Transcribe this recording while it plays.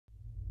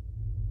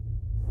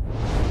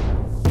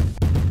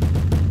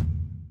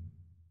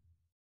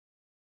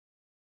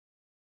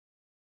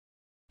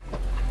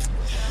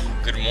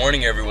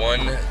morning,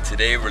 everyone.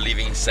 Today we're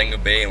leaving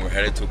Sangha Bay and we're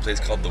headed to a place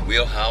called the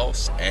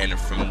Wheelhouse, and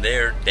from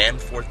there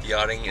Danforth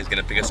Yachting is going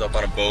to pick us up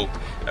on a boat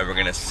and we're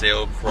going to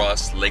sail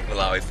across Lake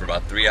Malawi for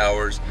about 3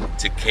 hours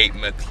to Cape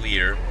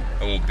Maclear,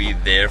 and we'll be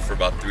there for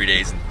about 3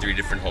 days in 3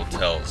 different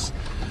hotels.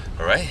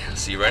 Alright, I'll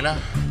see you right now.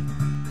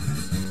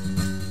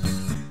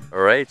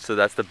 Alright, so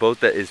that's the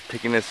boat that is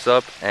picking us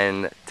up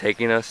and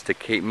taking us to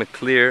Cape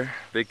Maclear.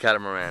 Big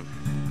catamaran.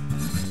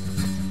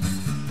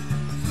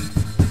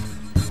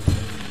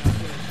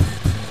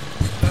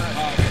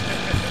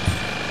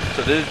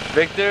 So this is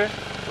Victor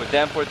with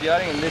Danforth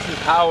Yachting, and this is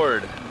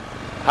Howard.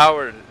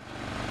 Howard,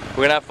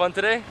 we're gonna have fun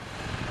today?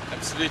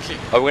 Absolutely.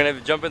 Are we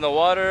gonna jump in the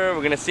water?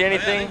 We're gonna see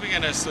anything? I think we're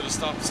gonna sort of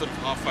stop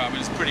halfway. I mean,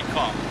 it's pretty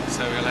calm,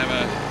 so we'll have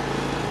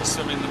a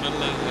swim in the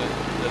middle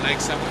of the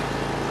lake somewhere.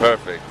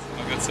 Perfect.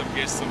 I've got some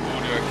guests on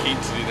board who are keen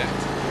to do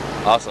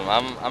that. Awesome.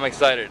 I'm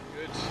excited.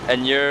 Good.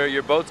 And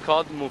your boat's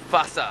called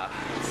Mufasa.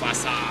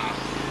 Mufasa.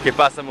 ¿Qué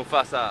pasa,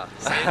 Mufasa?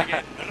 Say it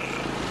again.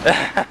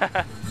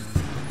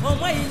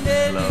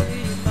 Hello.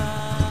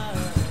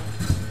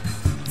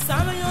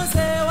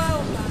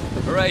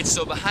 Alright,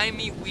 so behind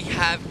me we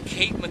have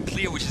Cape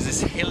Maclear, which is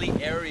this hilly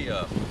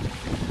area.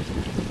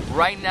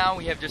 Right now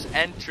we have just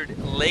entered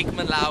Lake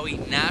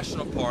Malawi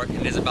National Park, and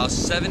there's about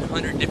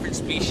 700 different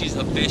species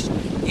of fish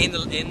in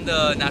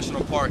the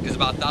national park. There's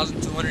about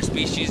 1,200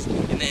 species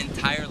in the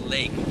entire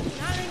lake.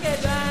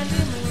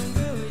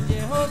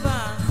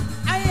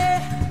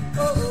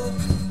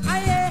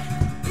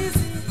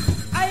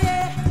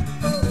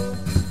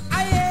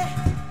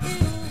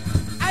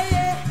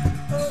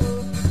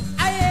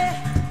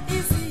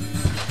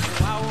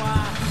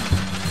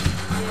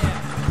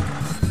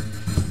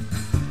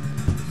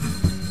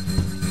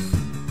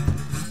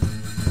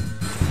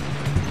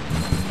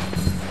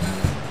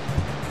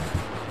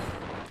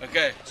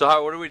 Okay. So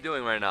Howard, what are we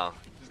doing right now?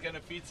 Just gonna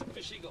feed some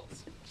fish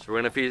eagles. So we're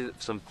gonna feed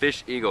some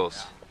fish eagles.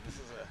 Yeah, this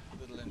is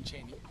a little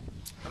enchini.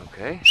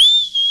 Okay.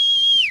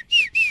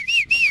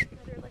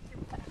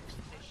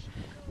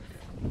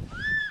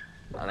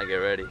 I'm gonna get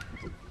ready.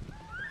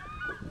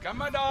 Come,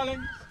 my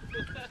darlings.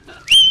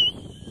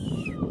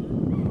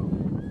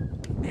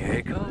 Here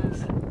it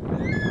comes.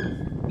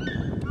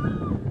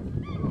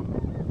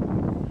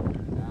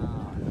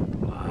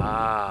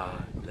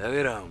 Wow, look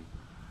at him.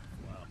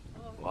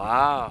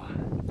 Wow.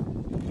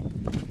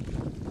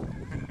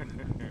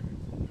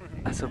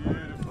 That's a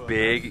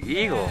big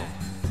eagle.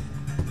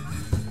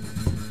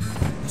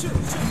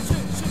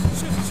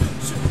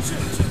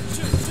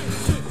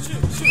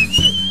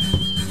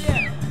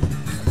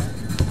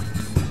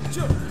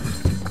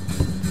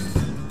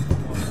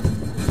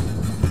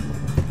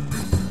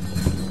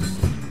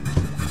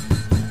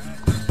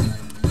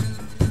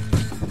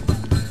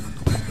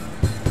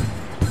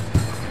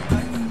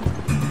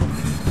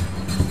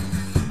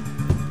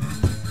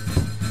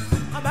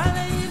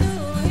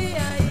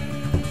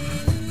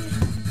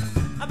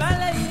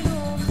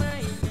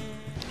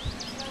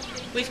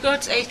 We've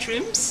got 8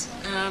 rooms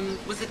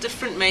with a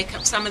different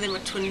makeup. Some of them are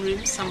twin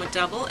rooms, some are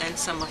double, and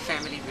some are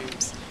family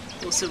rooms.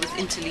 Also with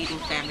interleading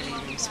family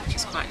rooms, which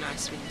is quite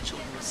nice when the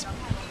children are small.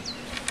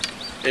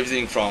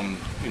 Everything from,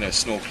 you know,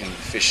 snorkeling,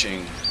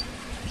 fishing,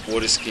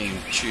 water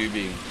skiing,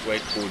 tubing,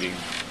 wakeboarding,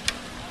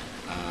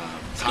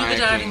 scuba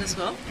diving as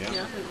well.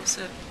 Yeah. We've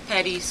also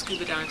Paddy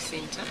Scuba Dive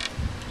Centre.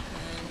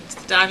 And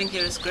the diving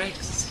here is great.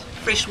 It's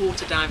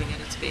freshwater diving at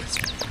its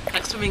best,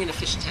 like swimming in a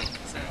fish tank.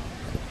 So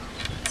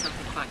it's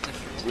something quite different.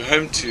 We're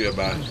home to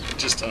about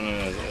just on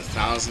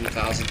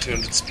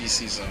 1,200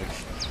 species of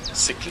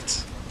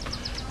cichlids,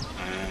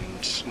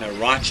 and you know,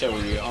 right here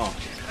where we are,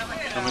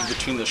 coming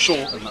between the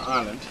shore and the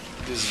island,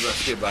 there's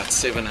roughly about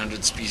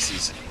 700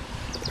 species of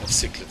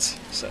cichlids.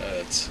 So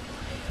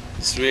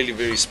it's really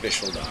very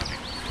special diving.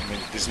 I mean,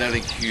 there's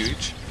nothing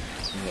huge.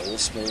 I mean, they're all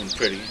small and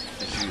pretty,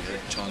 as you had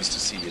a chance to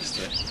see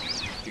yesterday.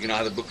 You can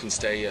either book and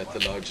stay at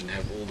the lodge and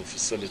have all the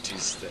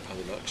facilities that are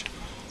the lodge,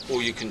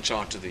 or you can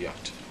charter the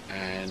yacht.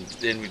 And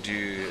then we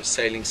do a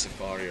sailing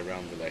safari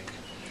around the lake.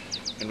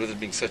 And with it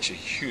being such a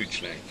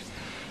huge lake,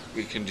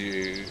 we can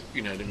do,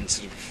 you know,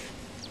 sort of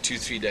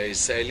 2-3 days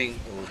sailing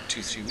or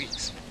 2-3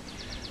 weeks.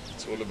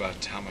 It's all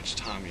about how much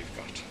time you've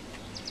got.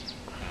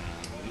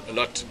 A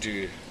lot to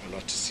do, a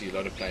lot to see, a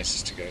lot of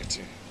places to go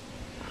to.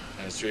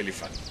 And it's really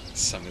fun.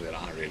 It's something that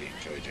I really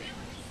enjoy doing.